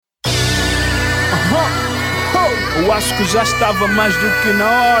Eu acho que já estava mais do que na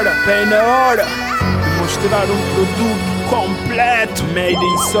hora, bem na hora de mostrar um produto completo. Made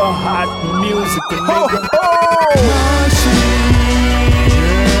in so hot music, nigga.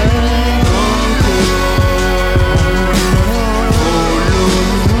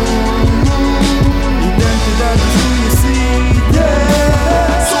 Identidade desconhecida.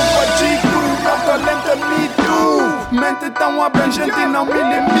 SUPA G2, meu talento é mito. Mente tão abrangente e não me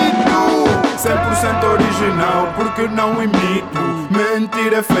limito. 100% original porque não imito.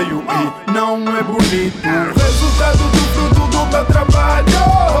 Mentir é feio e não é bonito. Resultado do fruto do meu trabalho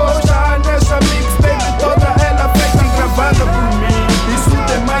está nessa mixtape, toda ela feita e gravada por mim. Isso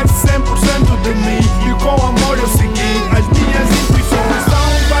tem mais de 100% de mim e com amor eu segui as minhas intuições. São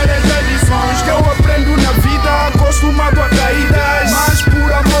várias lições que eu aprendo na vida, acostumado a caídas, mas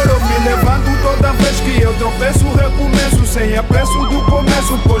por amor eu me levanto toda vez que eu tropeço. Recomeço sem apreço do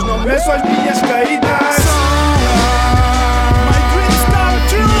começo, pois não meço as minhas caídas.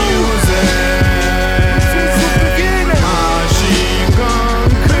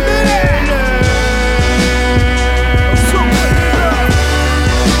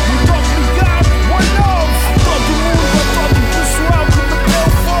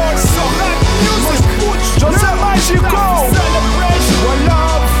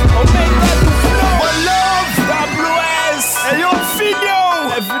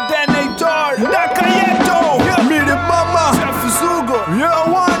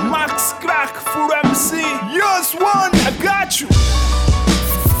 I got you.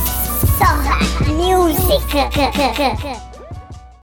 So hot music.